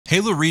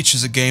Halo Reach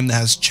is a game that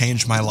has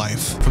changed my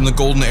life. From the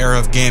golden era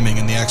of gaming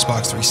in the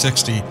Xbox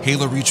 360,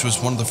 Halo Reach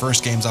was one of the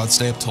first games I would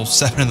stay up till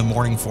 7 in the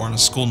morning for on a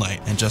school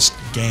night and just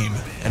game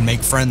and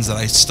make friends that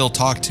I still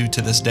talk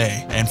to this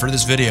day. And for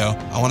this video,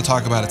 I want to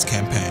talk about its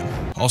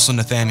campaign. Also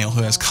Nathaniel,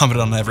 who has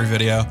commented on every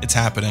video, it's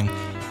happening.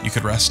 You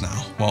could rest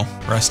now. Well,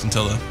 rest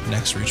until the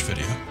next Reach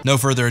video. No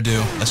further ado,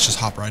 let's just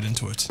hop right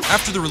into it.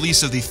 After the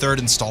release of the third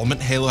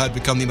installment, Halo had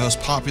become the most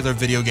popular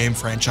video game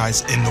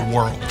franchise in the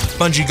world.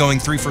 Bungie going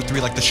 3 for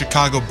 3 like the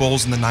Chicago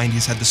Bulls in the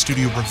 90s had the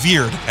studio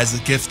revered as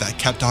the gift that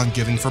kept on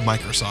giving for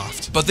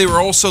Microsoft. But they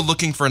were also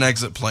looking for an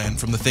exit plan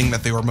from the thing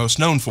that they were most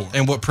known for,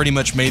 and what pretty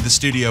much made the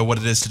studio what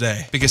it is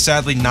today. Because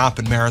sadly, NOP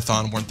and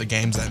Marathon weren't the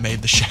games that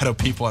made the shadow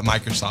people at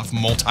Microsoft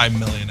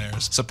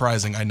multi-millionaires.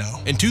 Surprising, I know.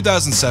 In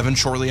 2007,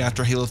 shortly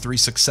after Halo 3's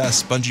success,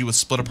 Bungie was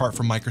split apart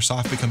from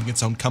Microsoft, becoming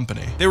its own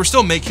company. They were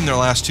still making their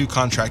last 2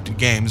 contracted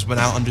games, but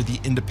now under the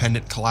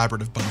independent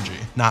collaborative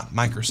Bungie, not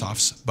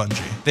Microsoft's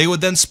Bungie. They would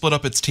then split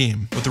up its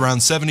team, with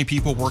around 70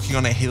 people working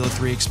on a Halo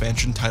 3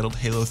 expansion titled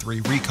Halo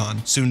 3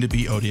 Recon, soon to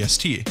be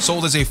ODST,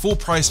 sold as a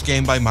full-priced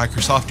game by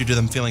Microsoft due to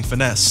them feeling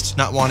finessed,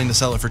 not wanting to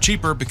sell it for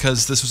cheaper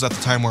because this was at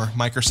the time where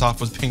Microsoft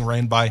was being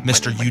ran by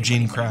Mr.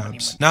 Eugene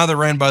Krabs. Now they're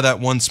ran by that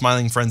one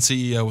smiling friend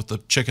CEO with the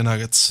chicken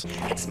nuggets.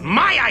 It's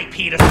my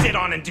IP to sit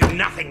on and do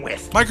nothing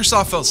with.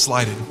 Microsoft felt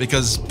slighted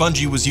because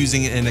Bungie was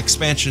using an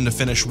expansion to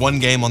finish one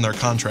game on their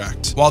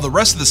contract, while the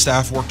rest of the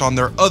staff worked on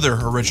their other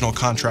original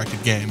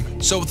contracted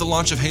game. So with the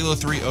launch of Halo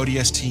 3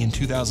 ODST in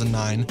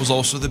 2009 was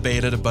also the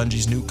beta to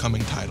Bungie's new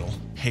coming title,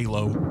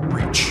 Halo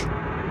Reach,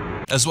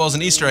 as well as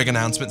an Easter egg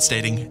announcement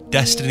stating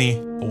Destiny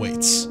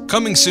awaits.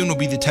 Coming soon will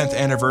be the 10th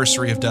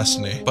anniversary of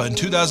Destiny, but in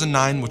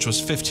 2009, which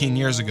was 15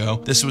 years ago,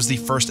 this was the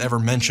first ever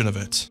mention of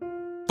it.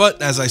 But,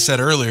 as I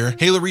said earlier,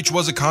 Halo Reach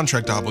was a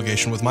contract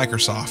obligation with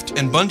Microsoft,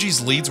 and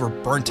Bungie's leads were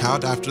burnt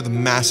out after the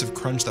massive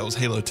crunch that was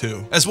Halo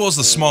 2, as well as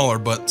the smaller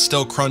but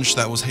still crunch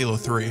that was Halo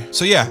 3.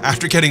 So yeah,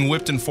 after getting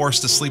whipped and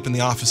forced to sleep in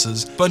the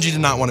offices, Bungie did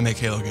not want to make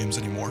Halo games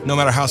anymore, no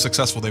matter how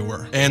successful they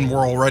were, and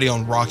were already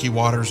on rocky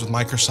waters with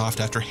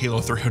Microsoft after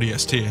Halo 3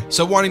 ODST.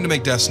 So wanting to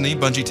make Destiny,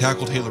 Bungie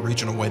tackled Halo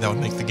Reach in a way that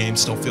would make the game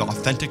still feel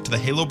authentic to the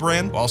Halo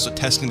brand, while also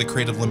testing the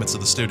creative limits of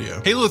the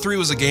studio. Halo 3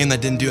 was a game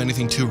that didn't do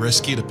anything too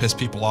risky to piss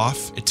people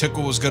off. It took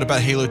what was good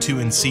about Halo 2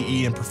 and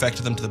CE and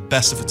perfected them to the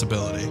best of its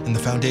ability, and the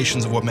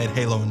foundations of what made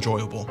Halo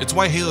enjoyable. It's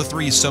why Halo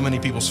 3 is so many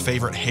people's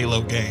favorite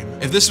Halo game.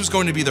 If this was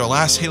going to be their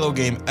last Halo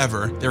game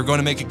ever, they were going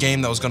to make a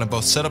game that was going to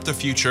both set up their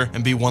future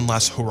and be one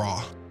last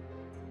hurrah.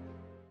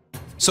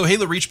 So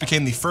Halo Reach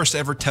became the first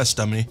ever test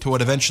dummy to what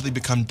would eventually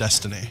become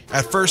Destiny.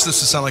 At first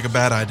this would sound like a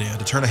bad idea,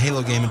 to turn a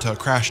Halo game into a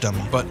crash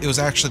dummy, but it was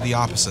actually the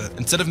opposite.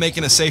 Instead of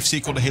making a safe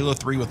sequel to Halo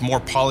 3 with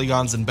more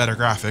polygons and better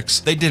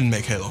graphics, they didn't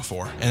make Halo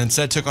 4, and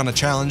instead took on a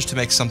challenge to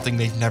make something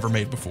they'd never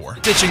made before.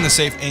 Ditching the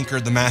safe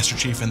anchor, the Master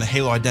Chief, and the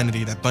Halo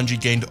identity that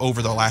Bungie gained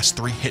over their last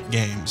 3 hit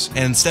games,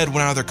 and instead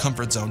went out of their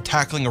comfort zone,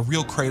 tackling a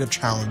real creative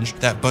challenge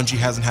that Bungie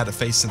hasn't had to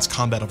face since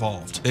Combat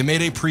Evolved. They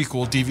made a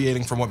prequel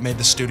deviating from what made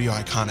the studio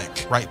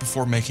iconic, right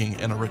before making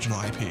an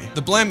original IP.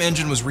 The Blam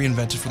engine was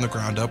reinvented from the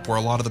ground up, where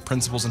a lot of the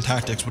principles and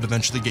tactics would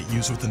eventually get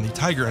used within the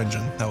Tiger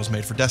engine that was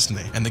made for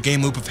Destiny, and the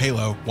game loop of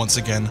Halo once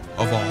again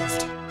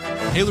evolved.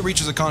 Halo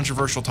Reach is a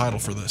controversial title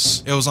for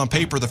this. It was on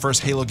paper the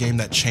first Halo game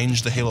that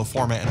changed the Halo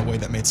format in a way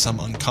that made some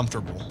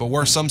uncomfortable. But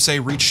where some say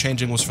Reach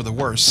changing was for the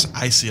worse,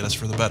 I see it as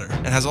for the better.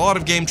 It has a lot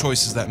of game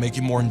choices that make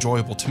it more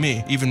enjoyable to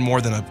me, even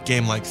more than a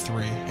game like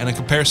 3. And in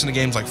comparison to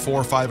games like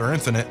 4, 5, or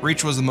Infinite,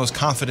 Reach was the most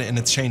confident in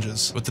its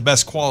changes, with the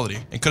best quality,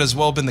 and could as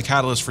well been the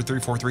catalyst for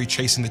 343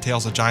 chasing the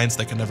tails of giants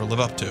they could never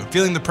live up to.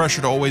 Feeling the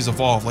pressure to always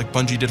evolve like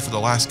Bungie did for the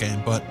last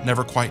game, but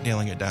never quite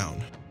nailing it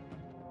down.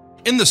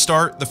 In the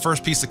start, the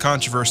first piece of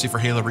controversy for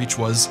Halo Reach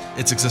was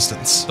its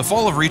existence. The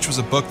Fall of Reach was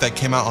a book that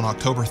came out on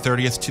October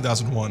 30th,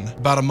 2001,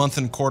 about a month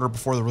and a quarter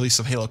before the release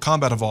of Halo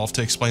Combat Evolved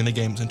to explain the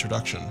game's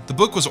introduction. The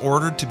book was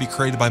ordered to be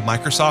created by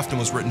Microsoft and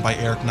was written by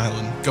Eric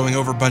Nyland, going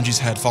over Bungie's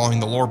head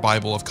following the lore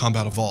bible of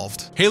Combat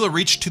Evolved. Halo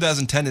Reach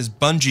 2010 is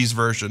Bungie's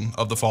version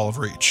of The Fall of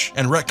Reach,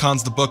 and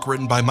retcons the book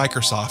written by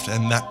Microsoft,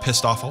 and that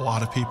pissed off a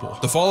lot of people.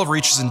 The Fall of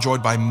Reach is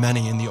enjoyed by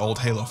many in the old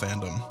Halo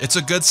fandom. It's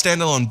a good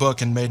standalone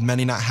book and made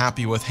many not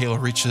happy with Halo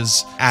Reach's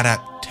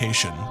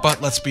adaptation.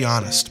 But let's be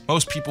honest,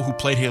 most people who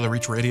played Halo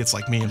Reach were idiots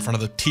like me in front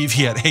of the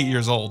TV at 8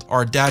 years old,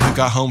 or a dad who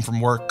got home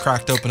from work,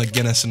 cracked open a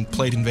Guinness, and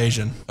played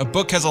Invasion. A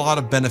book has a lot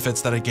of benefits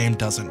that a game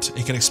doesn't.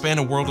 It can expand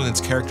a world and its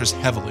characters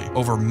heavily,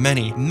 over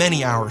many,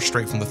 many hours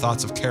straight from the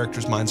thoughts of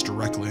characters' minds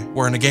directly.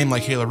 Where in a game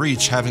like Halo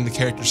Reach, having the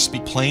characters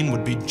speak plain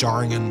would be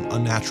jarring and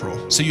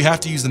unnatural. So you have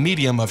to use the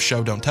medium of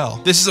show don't tell.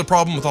 This is a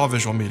problem with all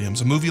visual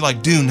mediums. A movie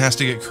like Dune has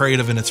to get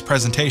creative in its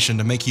presentation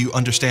to make you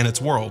understand its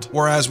world,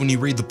 whereas when you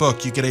read the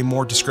book, you get a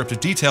more descriptive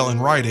detail detail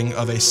and writing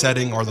of a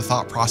setting or the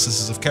thought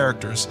processes of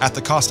characters, at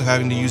the cost of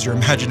having to use your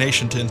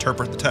imagination to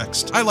interpret the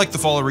text. I like The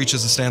Fall of Reach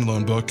as a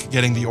standalone book,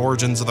 getting the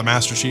origins of the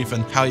Master Chief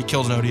and how he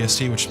killed an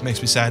ODST, which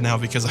makes me sad now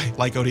because I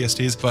like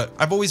ODSTs, but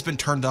I've always been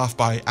turned off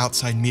by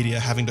outside media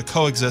having to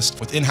coexist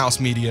with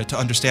in-house media to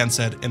understand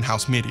said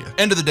in-house media.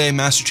 End of the day,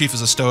 Master Chief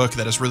is a stoic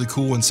that is really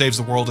cool and saves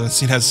the world and is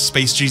seen as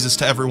space Jesus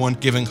to everyone,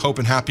 giving hope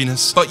and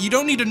happiness. But you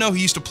don't need to know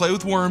he used to play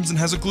with worms and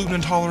has a gluten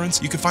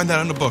intolerance. You can find that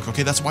in a book,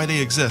 okay? That's why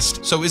they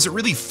exist. So is it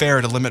really fair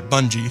to limit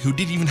Bungie, who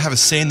didn't even have a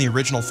say in the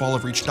original Fall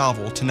of Reach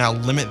novel, to now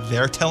limit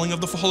their telling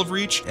of the Fall of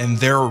Reach and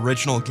their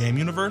original game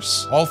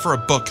universe? All for a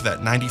book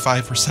that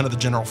 95% of the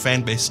general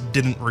fan base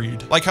didn't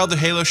read. Like how the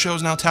Halo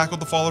shows now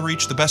tackled the Fall of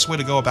Reach, the best way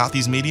to go about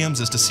these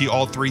mediums is to see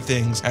all three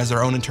things as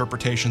their own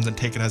interpretations and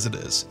take it as it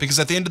is. Because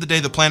at the end of the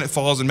day, the planet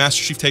falls and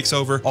Master Chief takes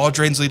over, all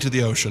drains lead to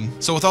the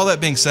ocean. So with all that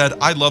being said,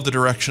 I love the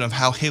direction of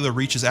how Halo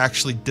Reach is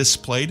actually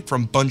displayed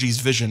from Bungie's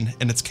vision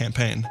in its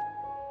campaign.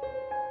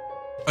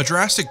 A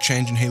drastic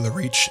change in Halo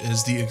Reach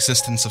is the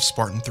existence of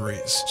Spartan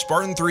 3s.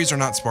 Spartan 3s are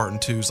not Spartan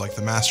 2s like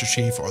the Master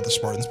Chief or the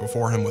Spartans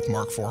before him with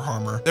Mark IV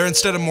armor. They're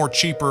instead a more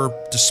cheaper,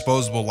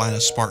 disposable line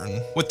of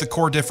Spartan, with the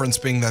core difference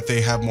being that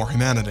they have more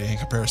humanity in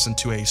comparison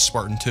to a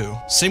Spartan 2.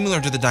 Similar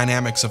to the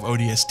dynamics of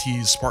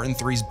ODSTs, Spartan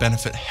 3s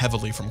benefit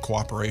heavily from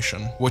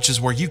cooperation, which is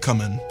where you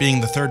come in,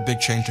 being the third big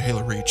change to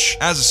Halo Reach.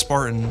 As a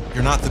Spartan,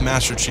 you're not the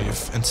Master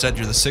Chief, instead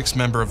you're the 6th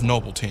member of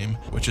Noble Team,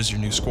 which is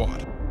your new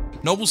squad.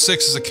 Noble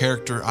 6 is a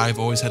character I've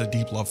always had a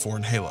deep love for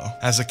in Halo.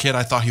 As a kid,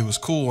 I thought he was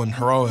cool and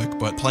heroic,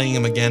 but playing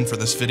him again for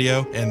this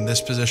video and this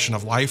position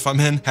of life I'm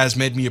in has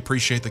made me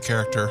appreciate the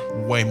character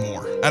way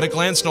more. At a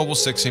glance, Noble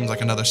 6 seems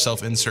like another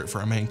self-insert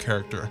for a main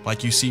character,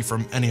 like you see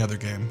from any other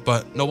game.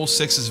 But Noble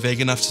 6 is vague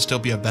enough to still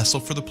be a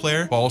vessel for the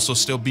player, while also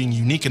still being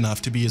unique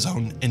enough to be his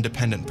own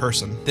independent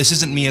person. This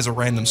isn't me as a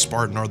random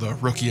Spartan or the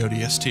rookie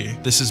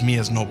ODST. This is me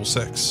as Noble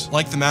 6.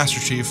 Like the Master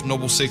Chief,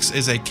 Noble 6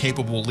 is a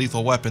capable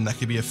lethal weapon that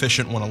can be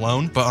efficient when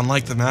alone, but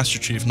unlike the Master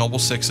Chief, Noble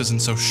 6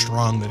 isn't so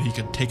strong that he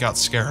could take out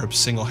Scarabs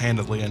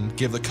single-handedly and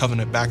give the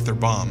Covenant back their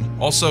bomb.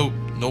 Also,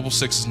 Noble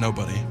 6 is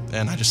nobody,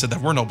 and I just said that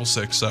we're Noble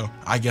 6, so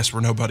I guess we're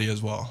nobody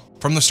as well.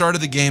 From the start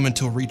of the game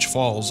until Reach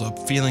falls, a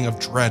feeling of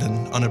dread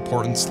and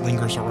unimportance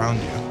lingers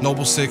around you.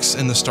 Noble 6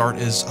 in the start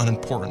is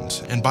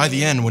unimportant, and by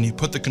the end, when you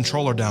put the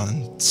controller down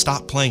and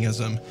stop playing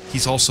as him,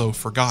 he's also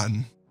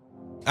forgotten.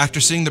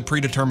 After seeing the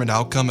predetermined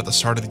outcome at the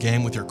start of the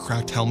game with your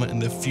cracked helmet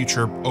and the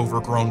future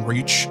overgrown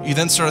Reach, you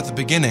then start at the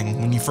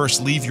beginning when you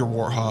first leave your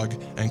Warthog,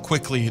 and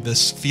quickly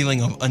this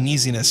feeling of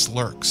uneasiness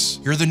lurks.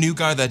 You're the new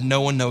guy that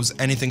no one knows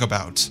anything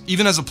about.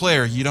 Even as a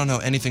player, you don't know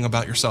anything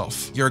about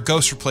yourself. You're a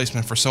ghost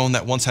replacement for someone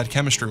that once had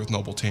chemistry with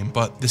Noble Team,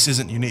 but this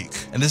isn't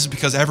unique. And this is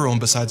because everyone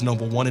besides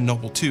Noble 1 and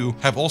Noble 2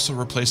 have also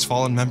replaced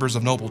fallen members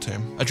of Noble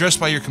Team.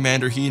 Addressed by your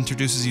commander, he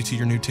introduces you to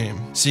your new team,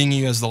 seeing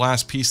you as the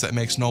last piece that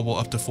makes Noble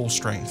up to full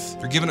strength.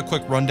 You're given a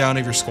quick rundown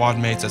of your squad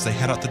mates as they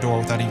head out the door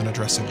without even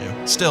addressing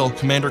you. Still,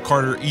 Commander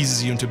Carter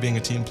eases you into being a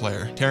team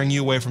player, tearing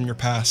you away from your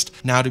past,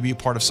 now to be a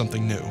part of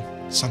something new,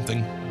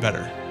 something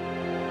better.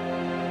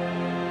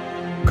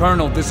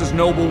 Colonel, this is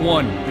Noble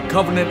 1. The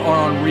Covenant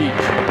are on Reach.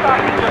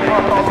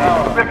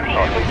 Repeat,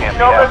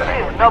 Noble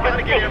 2, Noble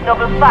 6,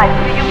 Noble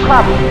 5, do you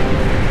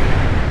copy?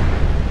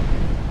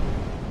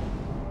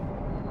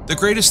 The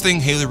greatest thing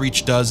Halo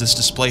Reach does is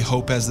display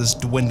hope as this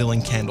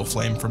dwindling candle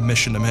flame from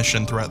mission to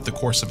mission throughout the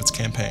course of its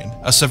campaign.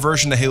 A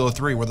subversion to Halo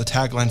 3 where the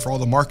tagline for all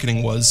the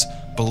marketing was,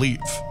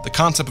 believe. The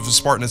concept of a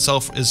Spartan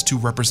itself is to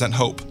represent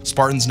hope.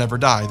 Spartans never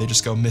die, they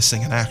just go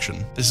missing in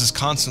action. This is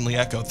constantly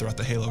echoed throughout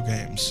the Halo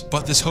games.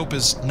 But this hope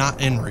is not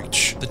in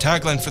Reach. The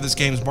tagline for this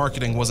game's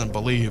marketing wasn't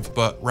believe,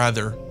 but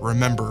rather,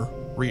 remember,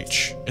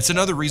 Reach. It's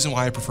another reason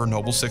why I prefer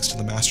Noble 6 to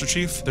the Master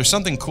Chief. There's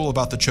something cool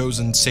about the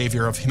chosen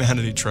savior of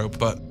humanity trope,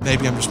 but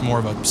maybe I'm just more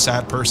of a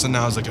sad person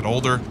now as I get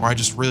older, or I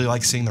just really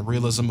like seeing the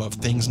realism of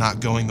things not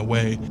going the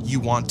way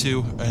you want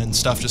to, and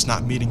stuff just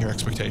not meeting your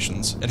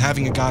expectations. And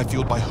having a guy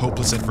fueled by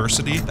hopeless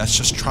adversity that's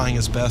just trying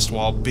his best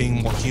while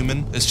being more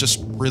human is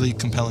just really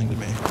compelling to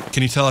me.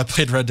 Can you tell I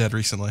played Red Dead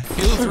recently?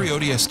 Halo 3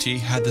 ODST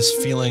had this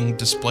feeling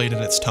displayed in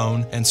its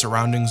tone and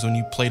surroundings when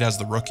you played as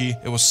the rookie.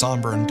 It was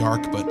somber and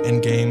dark, but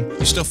in-game,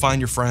 you still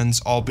find your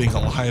friends all being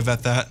alive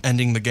at that,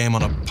 ending the game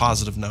on a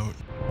positive note.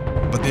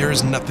 But there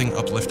is nothing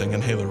uplifting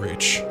in Halo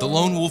Reach. The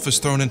lone wolf is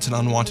thrown into an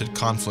unwanted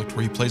conflict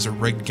where he plays a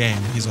rigged game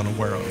he's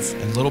unaware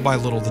of, and little by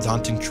little the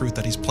daunting truth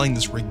that he's playing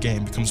this rigged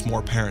game becomes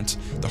more apparent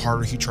the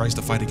harder he tries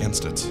to fight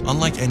against it.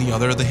 Unlike any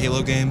other of the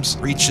Halo games,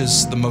 Reach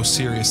is the most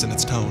serious in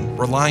its tone,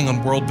 relying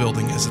on world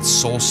building as its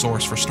sole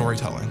source for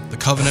storytelling. The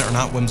Covenant are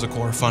not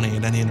whimsical or funny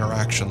in any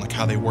interaction like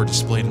how they were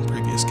displayed in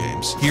previous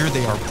games. Here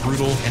they are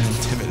brutal and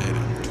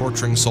intimidating.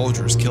 torturing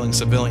soldiers, killing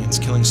civilians,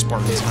 killing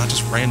Spartans, not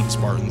just random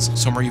Spartans,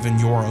 some are even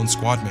your own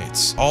squad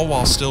mates, all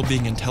while still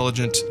being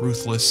intelligent,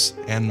 ruthless,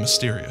 and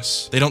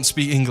mysterious. They don't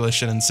speak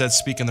English and instead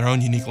speak in their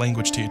own unique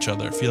language to each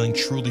other, feeling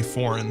truly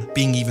foreign,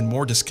 being even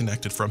more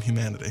disconnected from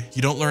humanity.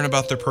 You don't learn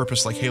about their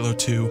purpose like Halo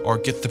 2 or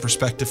get the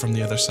perspective from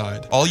the other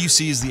side. All you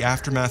see is the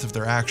aftermath of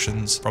their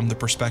actions from the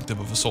perspective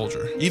of a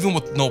soldier. Even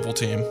with Noble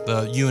Team,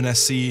 the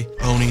UNSC,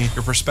 ONI,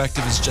 your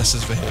perspective is just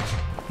as vague.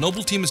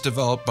 Noble Team is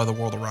developed by the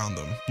world around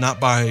them, not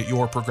by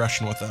your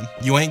progression with them.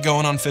 You ain't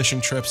going on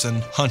fishing trips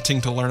and hunting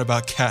to learn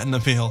about Kat and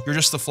Emil. You're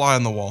just the fly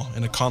on the wall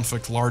in a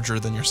conflict larger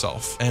than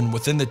yourself. And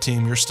within the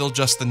team, you're still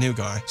just the new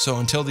guy. So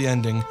until the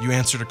ending, you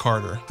answer to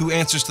Carter, who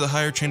answers to the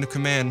higher chain of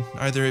command,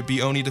 either it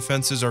be ONI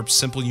defenses or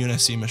simple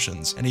UNSC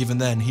missions. And even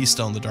then, he's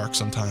still in the dark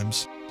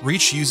sometimes.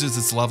 Reach uses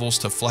its levels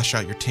to flesh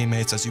out your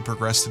teammates as you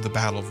progress through the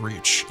Battle of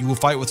Reach. You will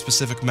fight with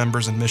specific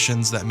members and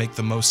missions that make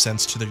the most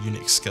sense to their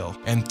unique skill.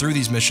 And through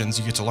these missions,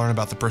 you get to learn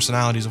about the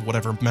personalities of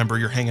whatever member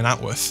you're hanging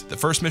out with. The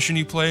first mission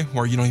you play,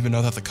 where you don't even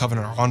know that the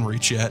Covenant are on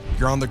Reach yet,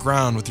 you're on the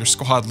ground with your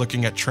squad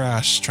looking at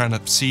trash, trying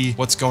to see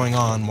what's going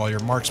on while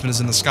your marksman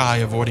is in the sky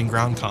avoiding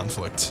ground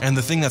conflict. And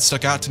the thing that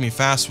stuck out to me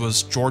fast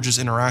was George's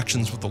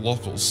interactions with the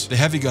locals. The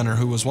heavy gunner,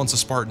 who was once a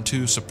Spartan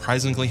too,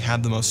 surprisingly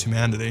had the most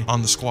humanity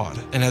on the squad.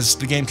 And as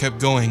the game kept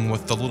going,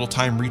 with the little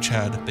time Reach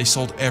had, they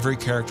sold every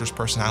character's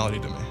personality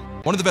to me.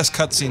 One of the best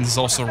cutscenes is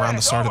also around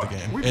the start of the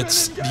game.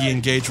 It's the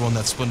Engage one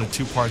that's split into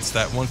two parts.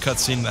 That one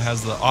cutscene that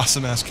has the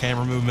awesome-ass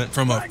camera movement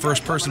from a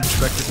first-person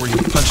perspective where you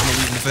punch an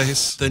elite in the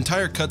face. The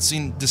entire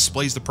cutscene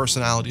displays the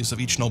personalities of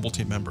each Noble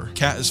Team member.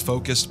 Kat is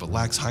focused but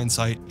lacks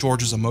hindsight.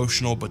 George is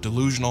emotional but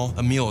delusional.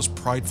 Emil is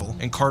prideful.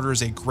 And Carter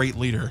is a great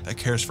leader that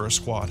cares for a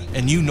squad.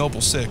 And you, Noble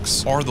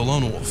 6, are the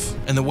lone wolf.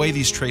 And the way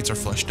these traits are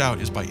fleshed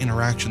out is by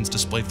interactions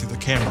displayed through the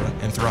camera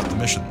and throughout the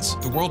missions.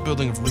 The world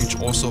building of Reach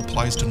also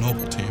applies to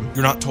Noble Team.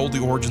 You're not told the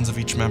origins of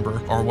each member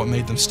or what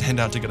made them stand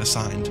out to get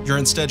assigned. You're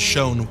instead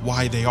shown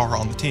why they are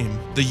on the team.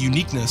 The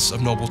uniqueness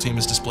of Noble Team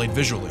is displayed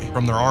visually,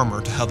 from their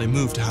armor to how they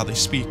move to how they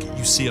speak.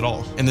 You see it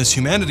all. And this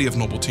humanity of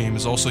Noble Team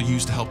is also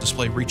used to help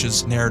display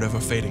Reach's narrative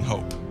of fading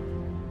hope.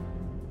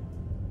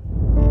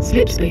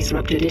 Slip space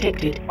rupture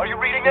detected. Are you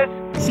reading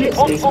this? Slip space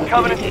Multiple rupture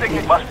Covenant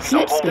detected. signals must be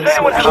Slip on hold. space Does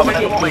anyone have rupture a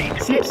minute detected.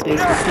 lead? Slip space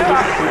rupture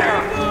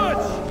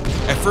detected.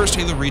 At first,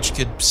 Halo Reach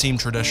could seem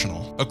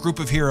traditional. A group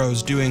of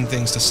heroes doing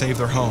things to save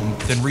their home,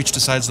 then Reach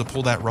decides to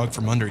pull that rug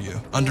from under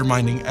you,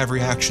 undermining every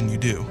action you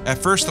do. At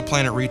first, the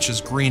planet Reach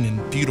is green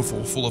and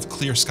beautiful, full of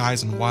clear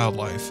skies and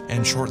wildlife,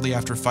 and shortly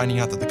after finding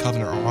out that the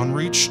Covenant are on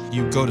Reach,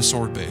 you go to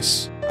Sword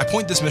Base. I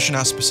point this mission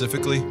out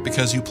specifically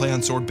because you play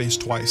on Sword Base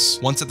twice,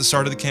 once at the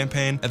start of the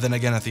campaign and then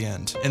again at the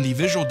end. And the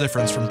visual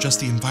difference from just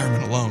the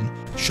environment alone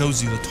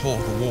shows you the toll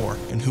of the war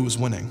and who is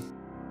winning.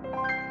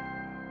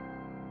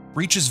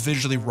 Reach is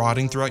visually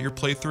rotting throughout your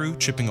playthrough,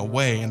 chipping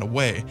away and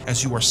away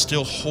as you are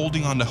still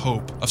holding on to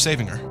hope of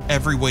saving her.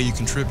 Every way you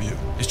contribute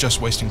is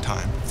just wasting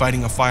time,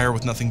 fighting a fire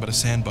with nothing but a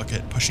sand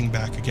bucket, pushing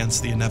back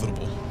against the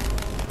inevitable.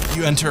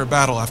 You enter a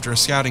battle after a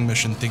scouting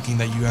mission thinking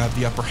that you have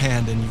the upper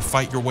hand, and you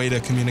fight your way to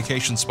a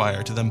communication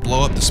spire to then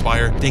blow up the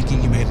spire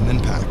thinking you made an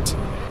impact.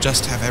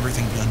 Just to have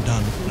everything be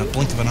undone in a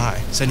blink of an eye,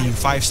 sending you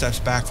 5 steps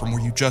back from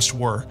where you just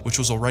were, which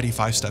was already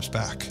 5 steps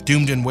back.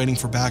 Doomed and waiting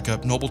for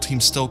backup, Noble Team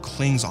still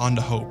clings on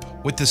to hope.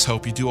 With this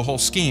hope, you do a whole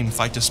scheme,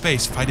 fight to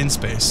space, fight in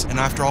space, and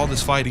after all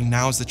this fighting,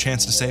 now is the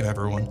chance to save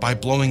everyone by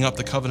blowing up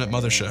the Covenant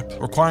mothership.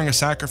 Requiring a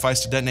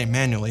sacrifice to detonate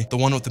manually, the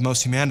one with the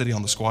most humanity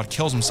on the squad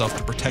kills himself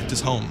to protect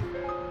his home.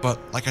 But,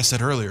 like I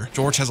said earlier,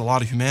 George has a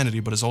lot of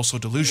humanity but is also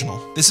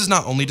delusional. This is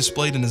not only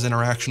displayed in his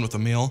interaction with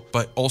Emil,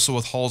 but also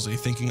with Halsey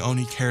thinking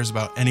Oni cares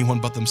about anyone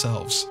but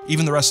themselves.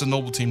 Even the rest of the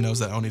Noble Team knows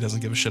that Oni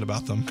doesn't give a shit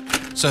about them.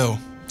 So,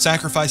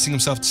 sacrificing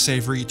himself to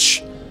save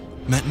Reach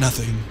meant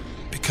nothing,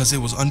 because it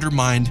was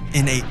undermined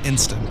in an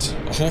instant.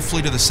 A whole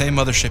fleet of the same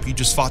mothership you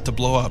just fought to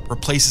blow up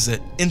replaces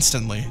it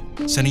instantly,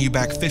 sending you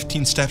back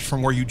 15 steps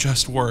from where you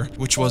just were,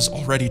 which was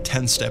already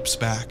 10 steps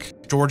back.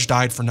 George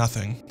died for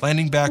nothing.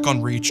 Landing back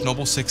on Reach,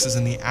 Noble 6 is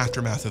in the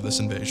aftermath of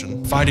this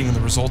invasion. Fighting in the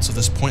results of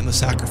this pointless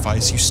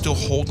sacrifice, you still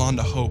hold on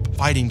to hope,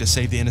 fighting to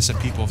save the innocent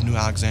people of New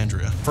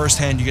Alexandria.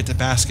 Firsthand, you get to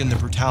bask in the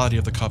brutality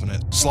of the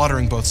Covenant,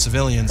 slaughtering both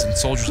civilians and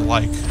soldiers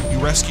alike. You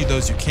rescue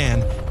those you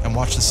can, and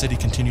watch the city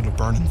continue to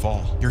burn and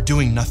fall. You're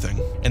doing nothing,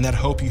 and that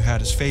hope you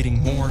had is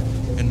fading more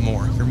and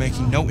more. You're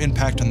making no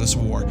impact on this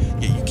war,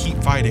 yet you keep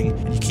fighting,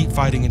 and you keep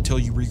fighting until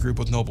you regroup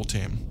with Noble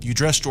Team. You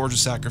address George's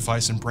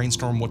sacrifice and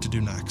brainstorm what to do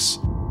next.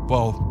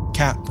 Well,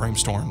 Kat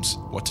brainstorms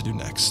what to do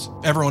next.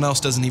 Everyone else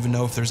doesn't even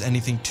know if there's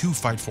anything to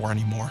fight for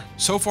anymore.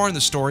 So far in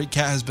the story,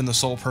 Kat has been the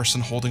sole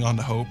person holding on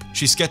to hope.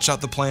 She sketched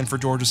out the plan for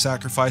George's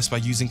sacrifice by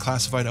using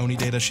classified Oni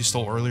data she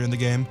stole earlier in the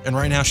game, and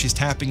right now she's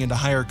tapping into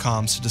higher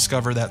comms to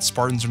discover that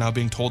Spartans are now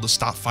being told to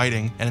stop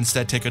fighting and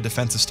instead take a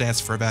defensive stance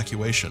for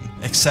evacuation,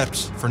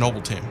 except for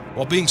Noble Team.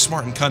 While being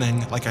smart and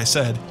cunning, like I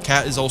said,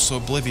 Kat is also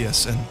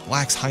oblivious and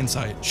lacks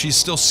hindsight. She's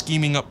still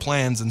scheming up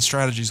plans and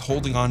strategies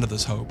holding on to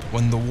this hope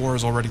when the war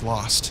is already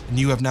lost, and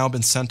you have now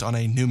been sent on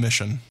a new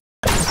mission.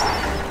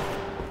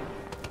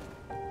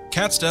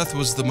 Kat's death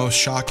was the most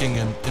shocking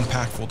and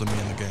impactful to me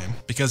in the game,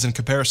 because in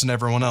comparison to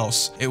everyone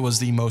else, it was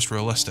the most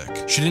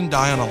realistic. She didn't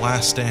die on a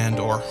last stand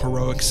or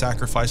heroic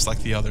sacrifice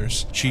like the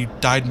others. She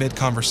died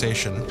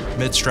mid-conversation,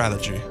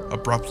 mid-strategy,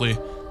 abruptly,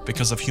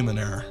 because of human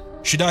error.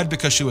 She died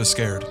because she was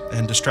scared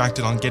and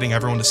distracted on getting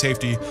everyone to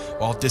safety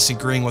while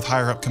disagreeing with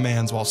higher up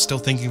commands while still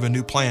thinking of a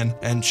new plan,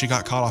 and she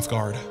got caught off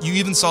guard. You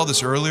even saw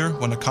this earlier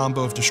when a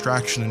combo of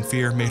distraction and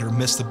fear made her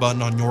miss the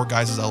button on your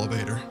guys'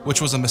 elevator, which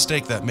was a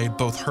mistake that made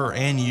both her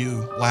and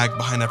you lag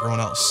behind everyone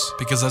else.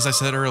 Because as I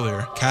said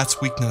earlier,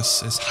 Kat's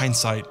weakness is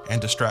hindsight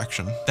and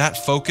distraction.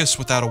 That focus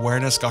without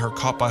awareness got her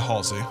caught by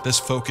Halsey. This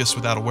focus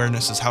without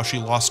awareness is how she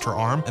lost her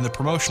arm in the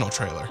promotional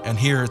trailer, and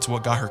here it's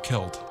what got her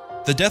killed.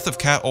 The death of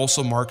Kat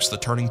also marks the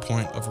turning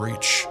point of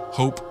Reach.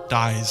 Hope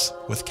dies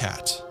with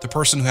Kat. The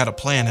person who had a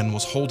plan and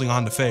was holding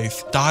on to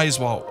faith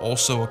dies while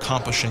also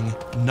accomplishing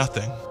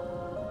nothing.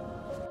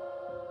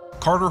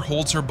 Carter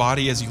holds her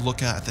body as you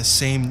look at the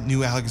same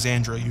New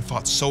Alexandria you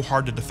fought so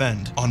hard to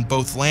defend, on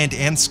both land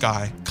and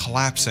sky,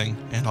 collapsing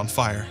and on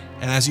fire.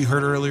 And as you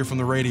heard earlier from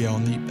the radio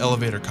in the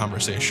elevator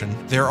conversation,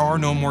 there are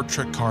no more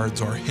trick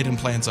cards or hidden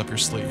plans up your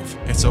sleeve.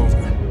 It's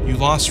over. You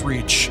lost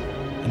Reach,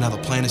 and now the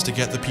plan is to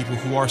get the people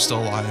who are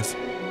still alive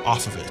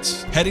off of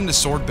it. Heading to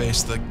Sword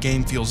Base, the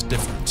game feels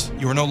different.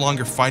 You are no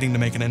longer fighting to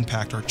make an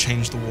impact or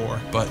change the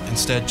war, but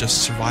instead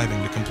just surviving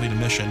to complete a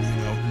mission you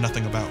know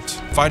nothing about.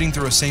 Fighting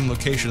through a same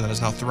location that is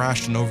now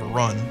thrashed and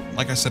overrun.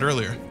 Like I said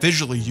earlier,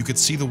 visually you could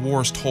see the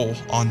war's toll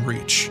on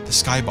Reach. The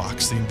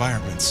skybox, the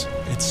environments.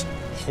 It's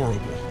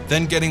horrible.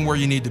 Then getting where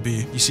you need to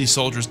be, you see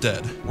soldiers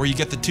dead, where you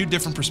get the two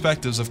different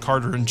perspectives of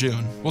Carter and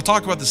June. We'll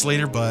talk about this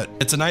later, but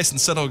it's a nice and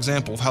subtle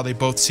example of how they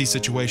both see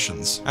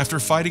situations.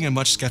 After fighting and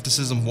much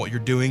skepticism of what you're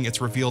doing,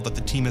 it's revealed that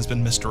the team has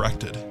been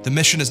misdirected. The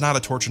mission is not a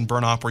torch and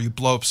burn op where you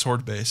blow up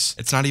Sword Base.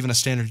 It's not even a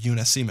standard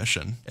UNSC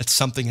mission. It's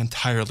something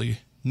entirely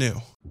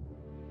new.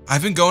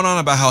 I've been going on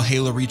about how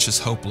Halo Reach is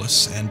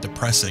hopeless and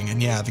depressing,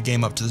 and yeah, the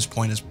game up to this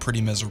point is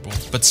pretty miserable.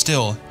 But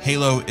still,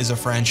 Halo is a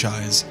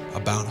franchise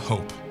about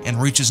hope. And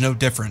Reach is no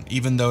different.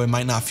 Even though it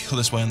might not feel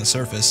this way on the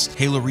surface,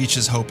 Halo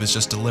Reach's hope is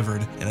just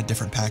delivered in a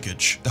different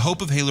package. The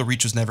hope of Halo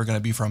Reach was never going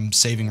to be from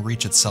saving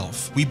Reach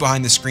itself. We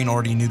behind the screen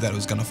already knew that it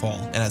was going to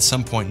fall, and at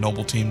some point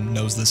Noble Team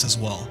knows this as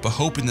well. But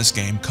hope in this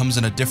game comes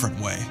in a different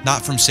way.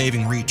 Not from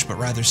saving Reach, but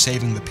rather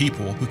saving the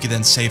people who could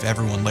then save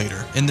everyone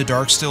later. In the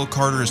Darkstill,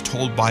 Carter is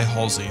told by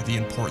Halsey the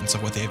importance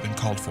of what they have been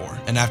called for.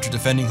 And after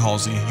defending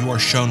Halsey, you are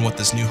shown what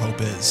this new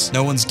hope is.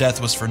 No one's death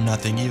was for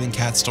nothing. Even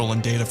Kat's stolen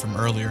data from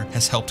earlier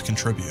has helped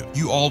contribute.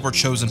 You all were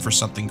chosen for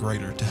something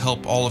greater, to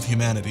help all of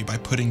humanity by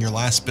putting your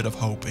last bit of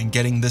hope in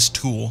getting this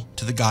tool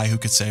to the guy who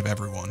could save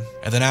everyone.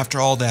 And then after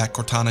all that,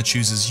 Cortana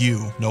chooses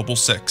you, Noble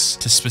 6,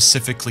 to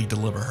specifically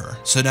deliver her.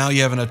 So now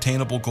you have an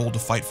attainable goal to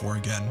fight for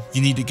again.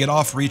 You need to get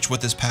off Reach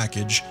with this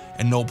package,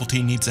 and Noble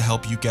Team needs to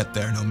help you get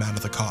there no matter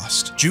the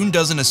cost. June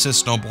doesn't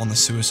assist Noble on the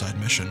suicide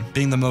mission.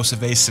 Being the most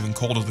evasive and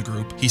cold of the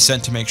group, he's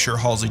sent to make sure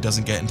Halsey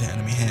doesn't get into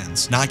enemy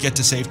hands. Not get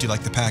to safety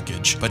like the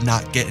package, but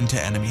not get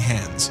into enemy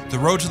hands. The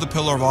road to the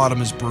Pillar of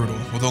Autumn is brutal.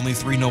 With only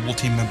 3 Noble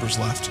Team members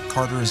left,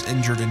 Carter is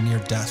injured and near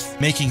death,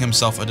 making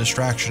himself a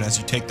distraction as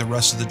you take the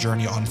rest of the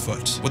journey on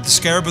foot. With the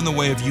Scarab in the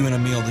way of you and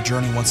Emil, the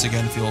journey once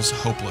again feels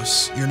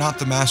hopeless. You're not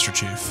the Master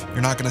Chief.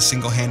 You're not going to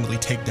single-handedly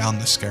take down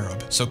the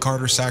Scarab, so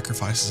Carter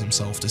sacrifices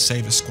himself to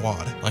save his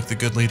squad, like the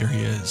good leader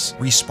he is,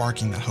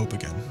 re-sparking that hope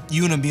again.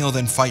 You and Emil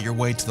then fight your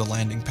way to the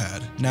landing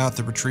pad. Now at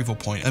the retrieval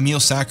point, Emil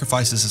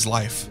sacrifices his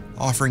life,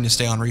 offering to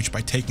stay on Reach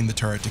by taking the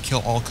turret to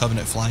kill all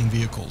Covenant flying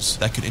vehicles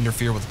that could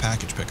interfere with the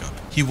package pickup.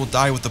 He will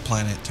die with the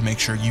planet to make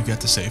sure you get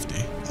to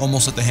safety.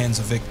 Almost at the hands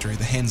of victory,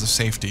 the hands of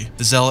safety.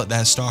 The Zealot that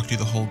has stalked you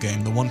the whole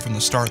game, the one from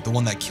the start, the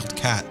one that killed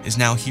Kat, is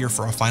now here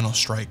for a final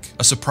strike.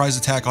 A surprise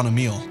attack on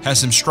Emil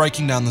has him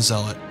striking down the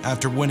Zealot.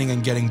 After winning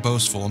and getting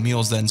boastful,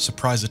 Emil is then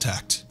surprise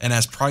attacked. And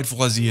as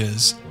prideful as he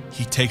is,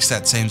 he takes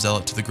that same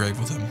Zealot to the grave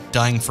with him,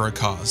 dying for a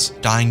cause,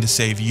 dying to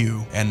save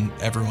you and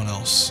everyone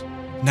else.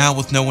 Now,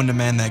 with no one to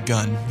man that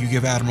gun, you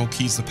give Admiral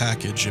Keyes the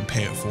package and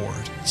pay it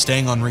forward.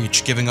 Staying on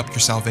Reach, giving up your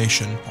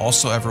salvation,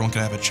 also everyone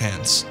could have a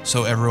chance,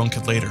 so everyone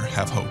could later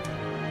have hope.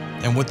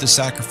 And with this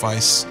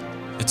sacrifice,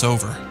 it's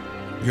over.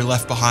 You're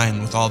left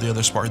behind with all the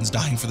other Spartans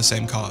dying for the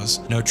same cause.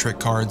 No trick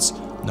cards,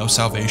 no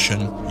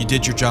salvation. You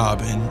did your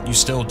job, and you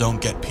still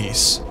don't get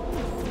peace.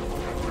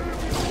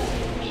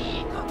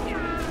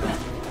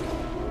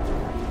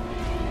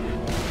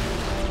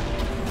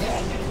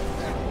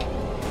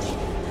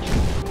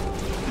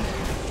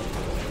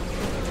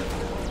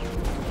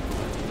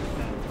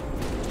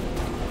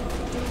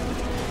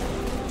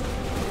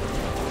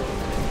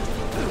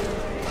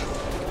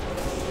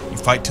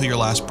 Fight till your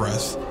last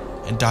breath,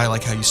 and die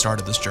like how you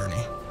started this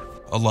journey,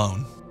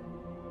 alone.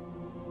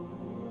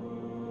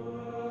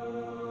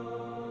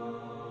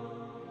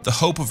 The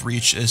hope of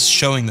Reach is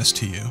showing this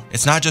to you.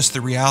 It's not just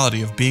the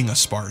reality of being a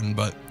Spartan,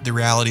 but the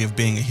reality of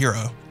being a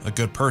hero. a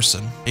good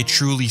person, a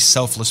truly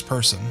selfless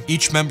person.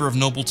 Each member of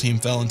Noble Team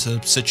fell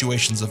into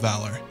situations of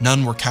valor.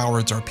 None were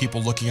cowards or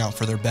people looking out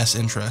for their best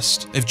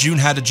interest. If June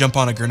had to jump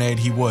on a grenade,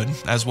 he would,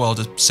 as well,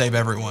 to save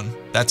everyone.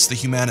 That's the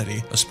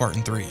humanity of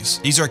Spartan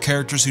 3s. These are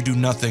characters who do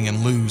nothing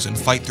and lose and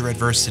fight through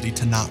adversity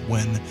to not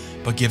win,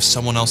 but give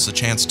someone else a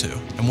chance to.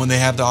 And when they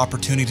have the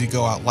opportunity to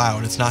go out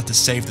loud, it's not to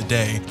save the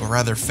day, but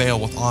rather fail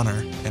with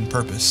honor and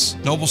purpose.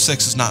 Noble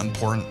 6 is not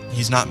important,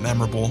 he's not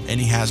memorable, and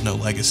he has no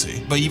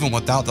legacy. But even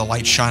without the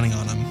light shining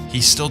on him,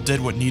 he still did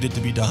what needed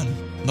to be done.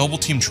 Noble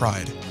Team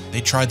tried.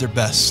 They tried their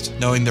best,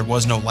 knowing there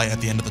was no light at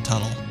the end of the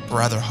tunnel, but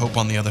rather hope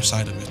on the other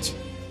side of it.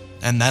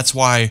 And that's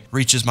why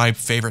Reach is my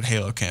favorite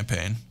Halo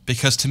campaign,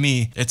 because to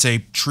me, it's a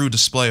true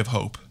display of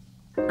hope.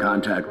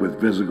 Contact with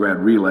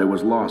Visegrad Relay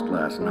was lost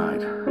last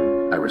night.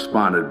 I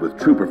responded with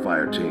trooper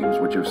fire teams,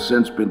 which have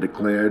since been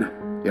declared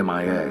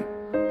MIA.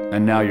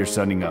 And now you're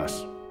sending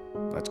us.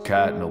 That's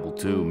Kat, Noble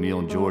 2, Neil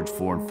and George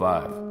 4 and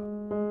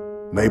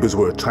 5. Neighbors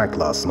were attacked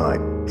last night.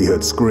 He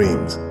heard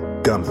screams,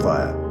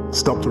 gunfire,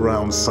 stopped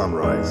around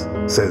sunrise.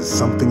 Says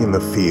something in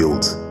the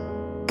fields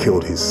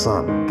killed his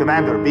son.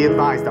 Commander, be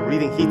advised, I'm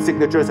reading heat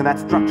signatures in that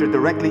structure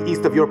directly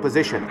east of your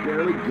position.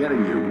 Barely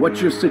getting you.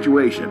 What's your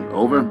situation?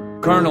 Over?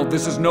 Colonel,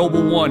 this is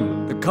Noble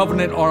 1. The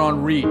Covenant are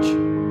on Reach.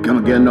 Come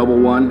again, Noble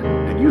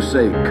 1? Did you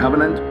say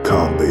Covenant?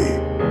 Can't be.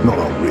 Not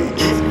on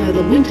Reach. As per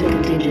the winter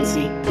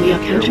contingency, we are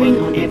countering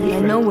on every I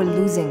front. know we're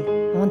losing.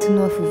 I want to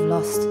know if we've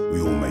lost.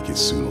 We all make it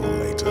sooner or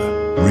later.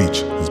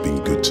 Reach has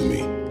been good to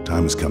me.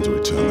 Time has come to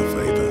return the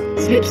favor.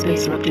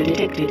 Slipspace rupture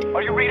detected.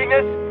 Are you reading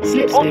this?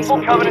 Slipspace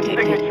rupture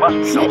detected.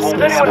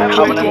 Slipspace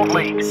rupture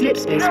detected.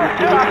 Slipspace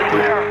rupture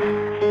detected.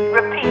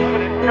 Repeat.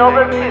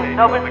 Noble 2,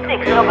 Noble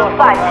 6, Noble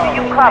 5.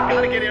 Do you copy?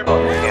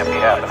 Can't be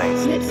happening.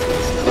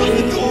 Slipspace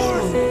rupture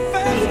detected.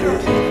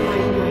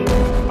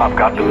 I've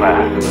got the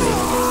map.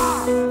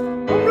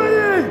 I'm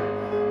ready!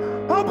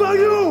 How about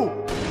you?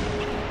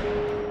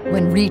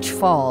 When Reach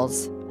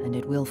falls, and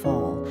it will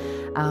fall,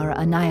 our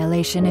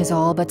annihilation is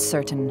all but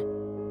certain.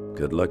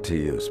 Good luck to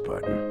you,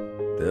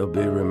 Spartan. They'll be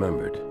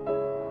remembered.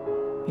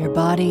 Your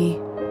body,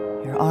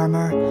 your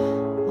armor,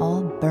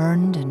 all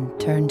burned and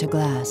turned to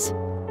glass.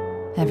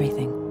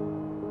 Everything.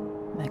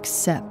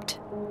 Except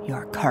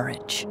your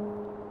courage.